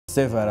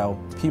Several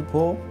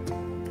people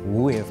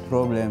who have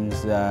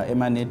problems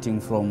emanating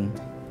from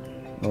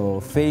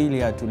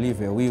failure to leave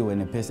a will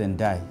when a person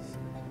dies.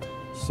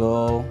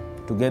 So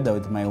together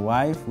with my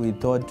wife, we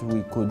thought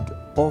we could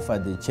offer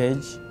the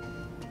church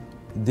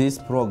this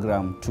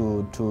program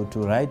to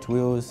write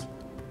wills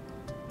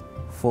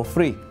for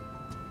free,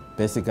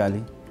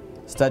 basically,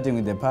 starting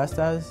with the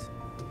pastors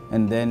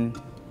and then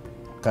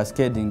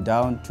cascading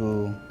down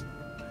to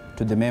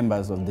the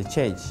members of the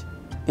church.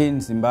 In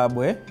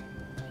Zimbabwe,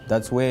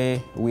 that's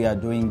where we are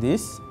doing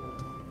this.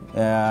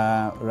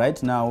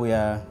 Right now we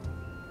are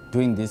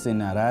doing this in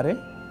Harare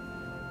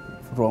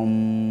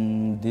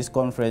from this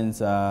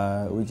conference,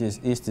 which is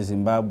East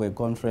Zimbabwe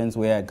Conference,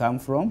 where I come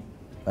from,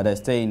 but I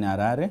stay in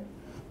Harare.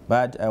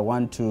 But I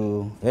want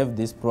to have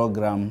this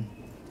program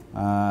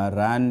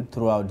run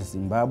throughout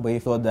Zimbabwe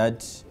so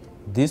that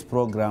this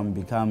program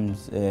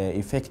becomes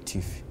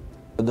effective.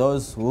 For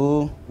those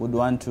who would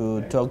want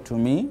to talk to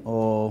me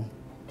or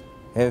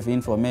have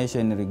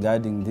information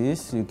regarding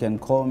this, you can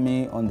call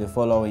me on the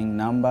following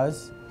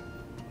numbers: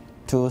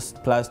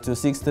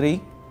 +263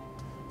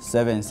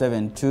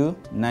 772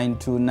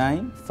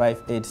 929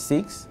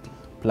 586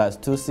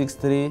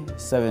 +263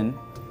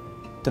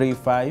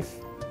 735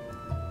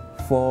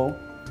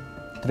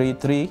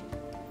 433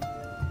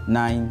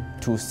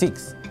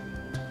 926.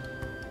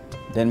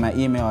 Then my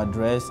email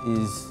address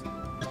is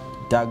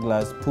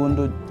Daglus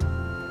Pandu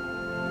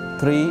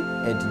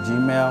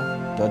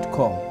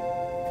 3@gmail.com.